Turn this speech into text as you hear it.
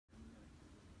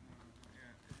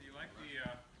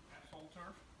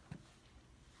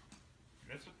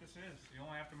this is. You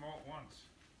only have to mow it once.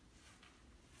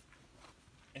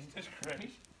 Isn't this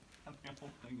great? The whole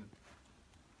thing is...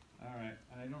 Alright,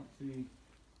 I don't see...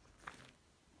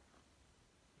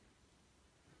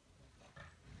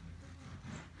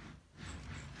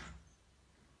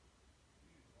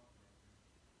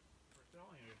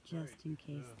 Just in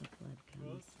case the flood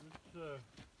Well, comes. it's look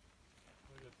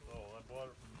at I bought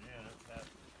it from Janet. That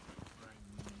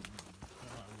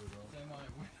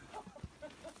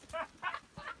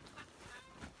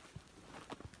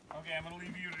Okay, I'm gonna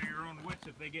leave you to your own wits.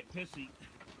 If they get pissy,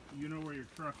 you know where your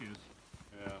truck is.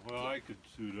 Yeah, well, I could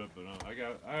suit up, but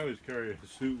I always carry a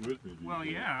suit with me. Well,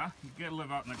 yeah, you gotta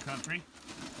live out in the country.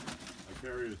 I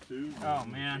carry a suit. Oh,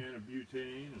 and man. A can of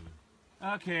butane.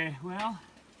 And... Okay, well.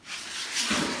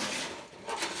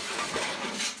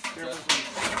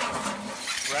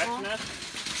 Rat's nest?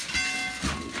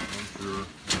 I'm sure.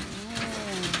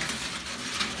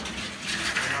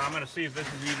 Now, I'm gonna see if this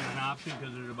is even an option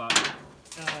because there's about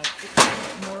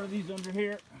 6 more of these under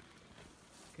here.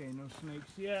 Okay, no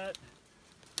snakes yet.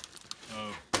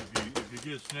 If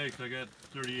you get snakes, I got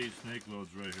 38 snake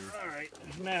loads right here. All right,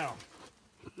 now.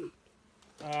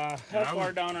 How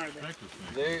far down are they?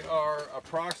 They are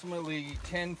approximately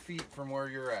 10 feet from where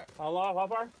you're at. How long? How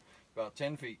far? About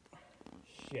 10 feet.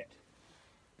 Shit.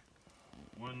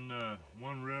 One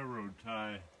railroad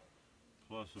tie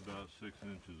plus about 6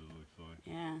 inches, it looks like.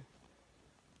 Yeah.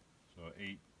 So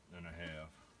 8.5.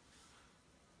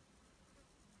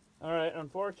 All right,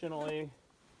 unfortunately,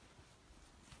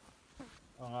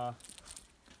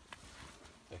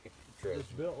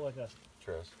 it's built like a...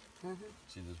 Tress.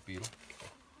 See this beetle?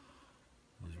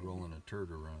 He's rolling a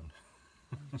turd around.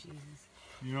 Oh, Jesus.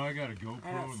 You know, I got a GoPro,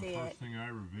 I don't and see the first it. thing I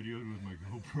ever videoed with my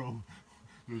GoPro,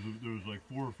 there was like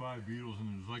 4 or 5 beetles,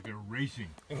 and it was like they're racing.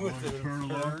 With the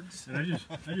turds. And I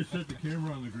just set the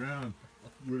camera on the ground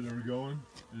where they were going.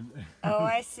 And Oh,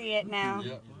 I see it now.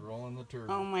 Yep, he's rolling the turd.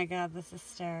 Oh my God, this is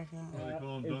hysterical. They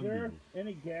call them Is dung there beetles.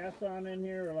 any gas on in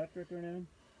here, electric or anything?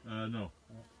 No.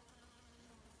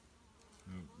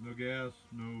 No gas,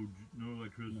 no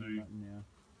electricity. Nothing, yeah.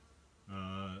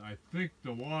 I think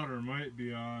the water might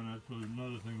be on. That's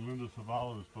another thing. Linda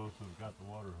Savala was supposed to have got the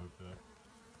water hooked up.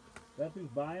 That's who's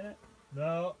buying it?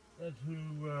 No, that's who.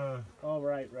 Oh,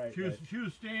 right. She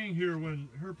was staying here when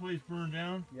her place burned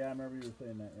down, Yeah, I remember you were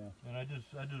saying that, yeah. and I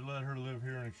just let her live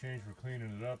here in exchange for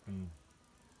cleaning it up. And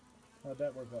How'd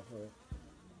that work out for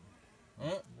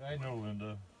you? I know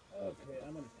Linda. Okay,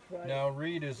 I'm gonna try. Now,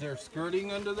 Reed, is there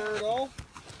skirting under there at all?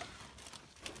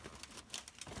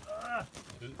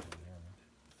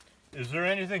 Is there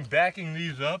anything backing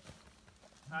these up?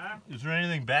 Huh? Is there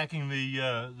anything backing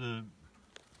the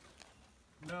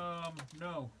No.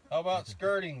 How about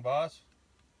skirting, boss?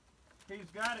 He's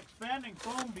got expanding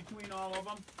foam between all of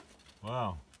them.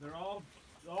 Wow. They're all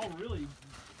really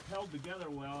held together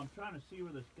well. I'm trying to see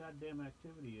where this goddamn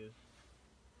activity is.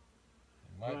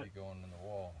 It might be going in the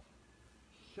wall.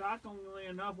 Shockingly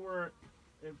enough, where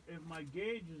if my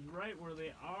gauge is right where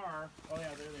they are. Oh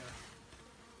yeah, there they are.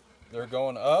 They're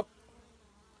going up?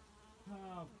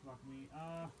 Oh fuck me.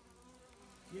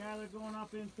 Yeah, they're going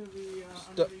up into the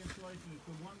under the insulation. It's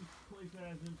the one place that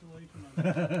has insulation on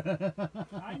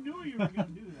it. I knew you were gonna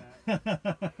do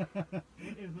that.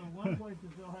 It is the one place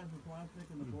that still has the plastic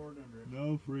and the board under it.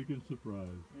 No freaking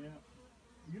surprise. Yeah.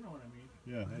 You know what I mean.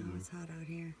 Yeah, I do. It's hot out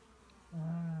here.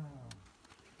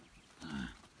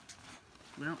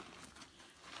 Well,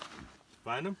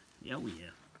 Find them? yeah,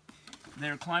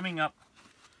 they're climbing up,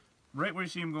 right where you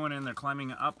see them going in, they're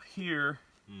climbing up here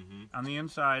on the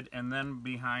inside and then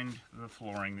behind the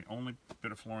flooring, the only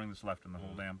bit of flooring that's left in the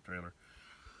whole damn trailer.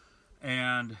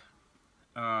 And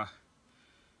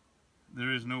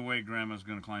there is no way Grandma's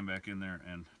going to climb back in there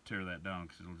and tear that down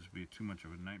because it'll just be too much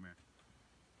of a nightmare.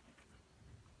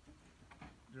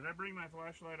 Did I bring my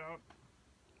flashlight out?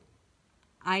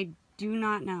 I do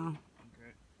not know.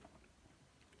 Okay.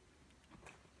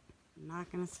 I'm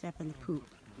not going to step in the poop.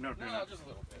 No, do No, not. just a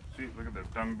little bit. See, look at the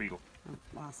dung beetle. Oh,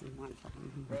 awesome, wonderful.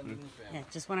 Brendan and Yeah, Sam.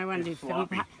 just what I want to do. It's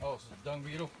sloppy. Oh, it's a dung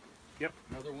beetle? Yep.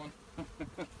 Another one?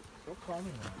 Don't call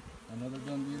me that. Another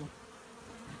dung beetle?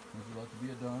 Would you like to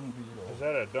be a dung beetle? Is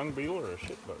that a dung beetle or a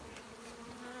shitbug?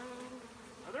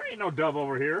 Oh, there ain't no dove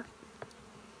over here.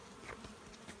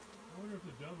 I wonder if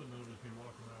the dove would notice me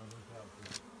walking around this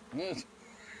house. Yes.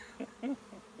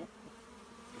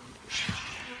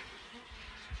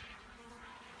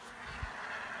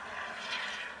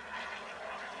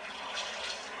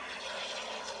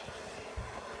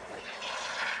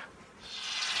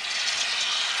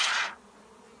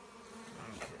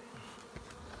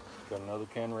 Got another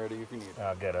can ready if you need it.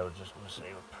 I'll get it. I was just going to say,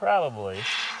 probably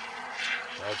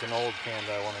That's an old can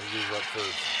that I want to use up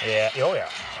first. Yeah, oh yeah,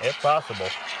 if possible.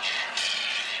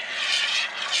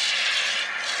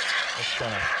 Just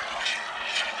gonna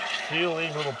seal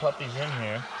these little puppies in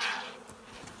here.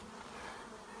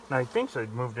 Now he thinks I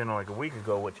moved in like a week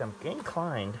ago, which I'm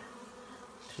inclined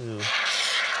to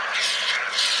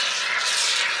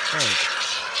think.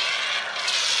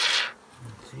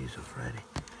 Let's see, so Friday.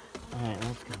 Alright,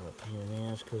 that's kind of a pain in the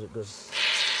ass because it goes.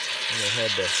 I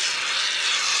had to.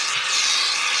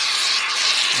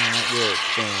 And that will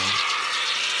expand.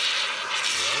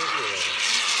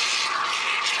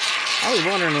 I was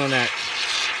wondering when that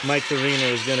Mike's Arena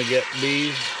is going to get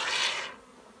bees.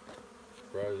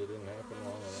 Surprised it didn't happen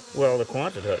long enough. Well, the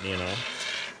Quonset hut, you know.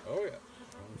 Oh yeah.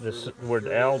 This where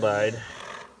Al died.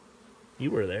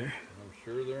 You were there. I'm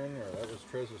sure they're in there. That was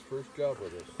Trez's first job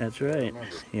with us. That's right.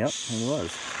 Yep, it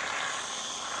was.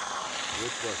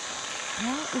 Which was?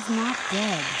 Al is not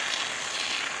dead.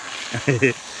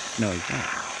 No, he's not.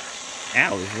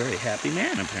 Al is a very happy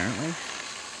man, apparently.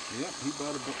 Yep, he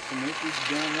bought some acreage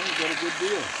down there. He got a good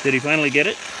deal. Did he finally get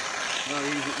it? He's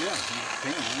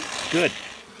paying, right? Good.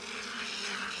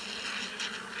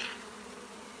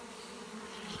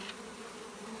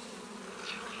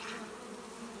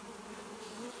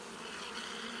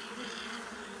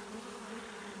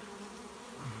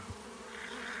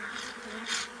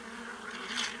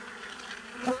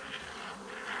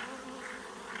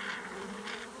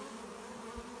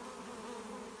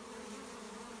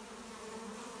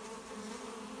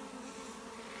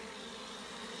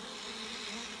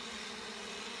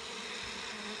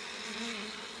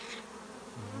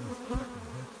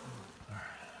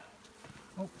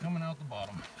 Oh, coming out the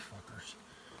bottom, fuckers.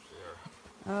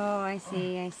 Oh, I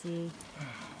see, I see.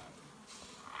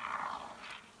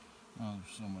 Oh,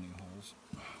 there's so many holes.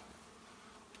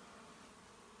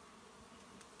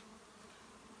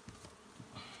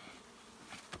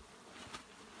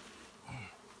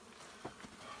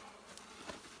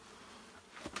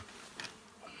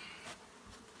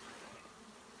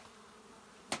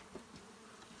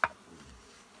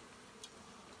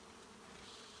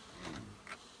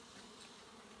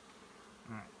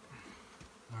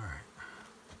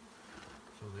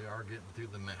 Are getting through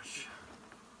the mesh.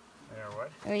 There,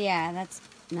 what? Oh yeah, that's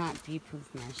not bee-proof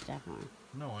mesh, definitely.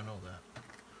 No, I know that.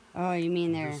 Oh, you mean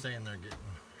I'm they're... just saying they're getting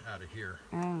out of here.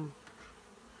 Oh.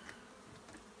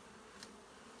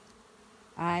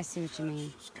 I see what you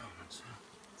mean.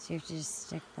 So you have to just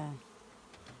stick the...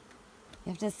 You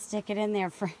have to stick it in there,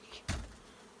 Frank.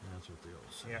 That's what they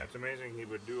all say. Yeah, it's amazing he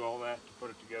would do all that to put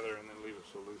it together and then leave it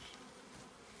so loose.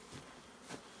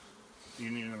 Do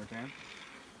you need another can?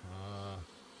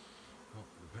 Well,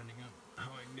 depending on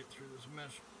how I can get through this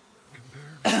mesh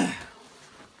compared.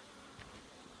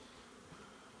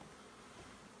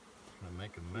 Gonna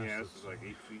make a mess. Yeah, this is like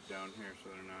 8 feet down here, so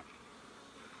they're not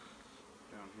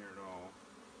down here at all.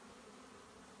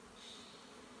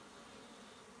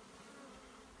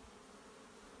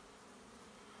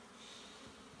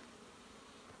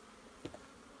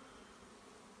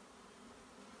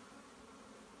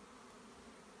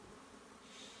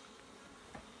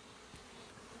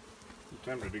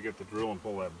 Tempted to get the drill and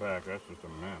pull that back. That's just a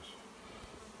mess.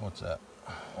 What's that?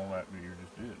 All that you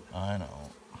just did. I know.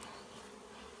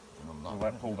 I'm not Will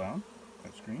that pull down?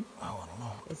 That screen? Oh, I don't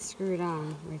know. It's screwed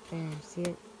on right there. See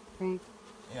it, Frank?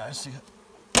 Yeah, I see it.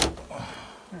 There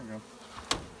you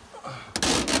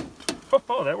go.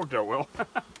 Oh, that worked out well.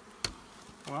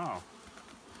 Wow.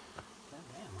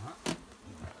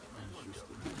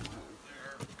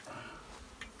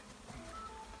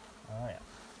 Oh, yeah.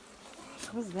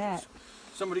 What was that?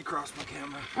 Somebody crossed my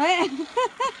camera. Yeah,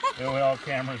 we all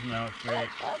cameras now, it's great.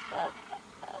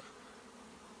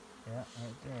 Yeah,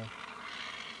 right there.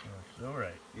 You're so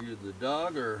right. Either the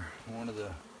dog or one of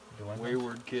the Delinquent?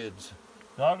 wayward kids.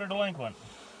 Dog or delinquent?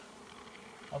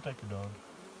 I'll take the dog.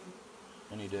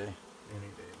 Any day.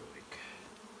 Any day of the week.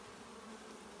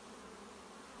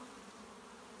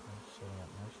 That's setting up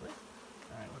nicely.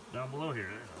 Alright, what's down below here?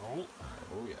 There's a hole.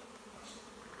 Oh yeah.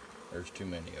 There's too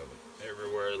many of them.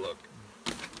 Everywhere I look.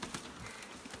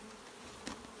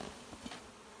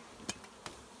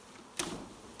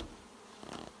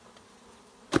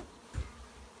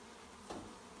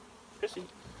 Pissy.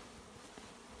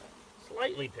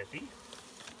 Slightly pissy.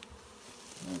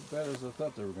 Not as bad as I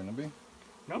thought they were going to be.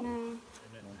 No. No.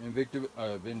 Invictive,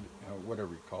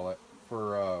 whatever you call it.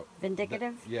 For,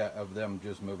 Vindicative? yeah, of them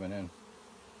just moving in.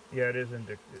 Yeah, it is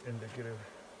indicative.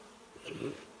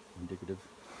 Indicative.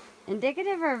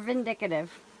 Indicative or vindicative?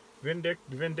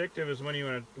 Vindictive is when you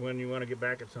want to get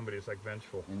back at somebody. It's like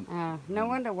vengeful. Oh, no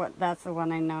wonder that's the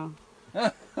one I know.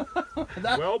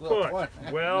 Well put.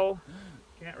 Well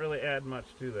Can't really add much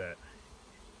to that.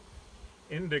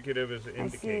 Indicative is But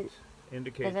indicates.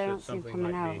 Indicates I that don't see them something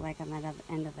coming might out be. like on that other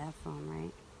end of that foam,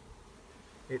 right?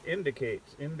 It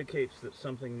indicates that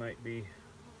something might be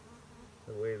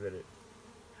the way that it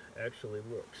actually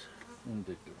looks.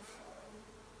 Indicative.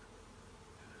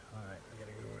 All right, I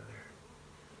gotta get over there.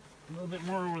 A little bit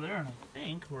more over there, and I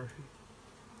think we're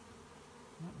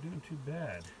not doing too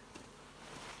bad.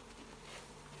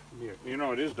 Yeah, you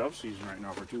know, it is dove season right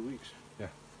now for 2 weeks. Yeah.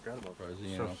 Forgot about that. Surprised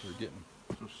you So- know if they're getting.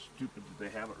 So stupid that they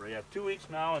have it right. Yeah, 2 weeks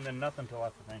now, and then nothing till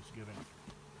after Thanksgiving.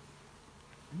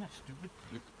 Isn't that stupid?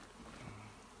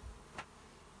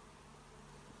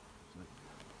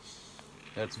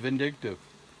 That's vindictive.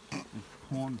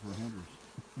 Porn for hunters.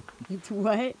 It's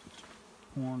what?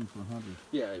 Porn for hunters.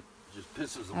 Yeah, it just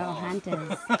pisses them Oh, off. hunters.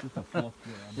 Just a fluff job.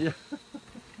 Yeah.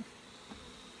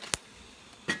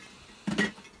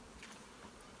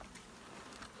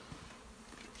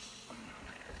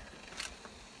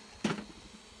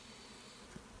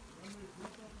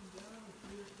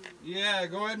 Yeah,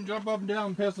 go ahead and jump up and down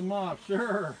and piss them off,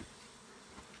 sure.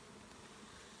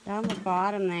 Down the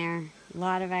bottom there, a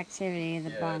lot of activity at the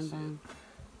Yeah, I bottom. see bottom.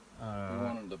 We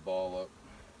want them to ball up.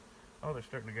 Oh, they're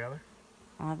starting to gather?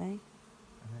 Are they?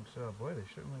 I think so. Boy, they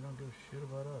certainly don't give a shit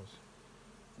about us.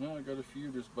 No, I got a few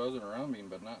just buzzing around me,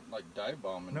 but not like dive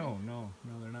bombing me. No,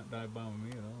 they're not dive bombing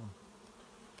me at all.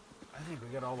 I think we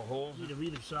got all the holes of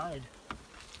either side.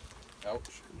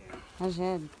 Ouch. I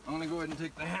should. I'm gonna go ahead and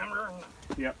take the hammer.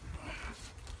 Yep.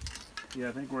 Yeah,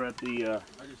 I think we're at the,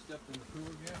 I just stepped in the pool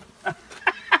again.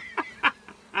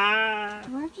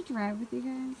 Do I have to drive with you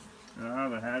guys?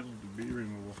 the hazards of bee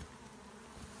removal.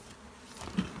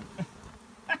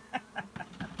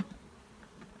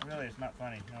 Really, it's not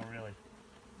funny. No, really.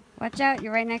 Watch out,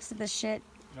 you're right next to the shit.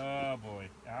 Oh, boy.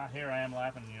 Here I am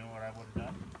laughing. You know what I would have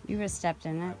done? You would have stepped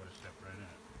in I it. would have stepped right in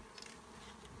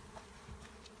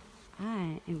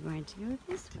it. I am going to go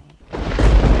this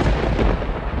way.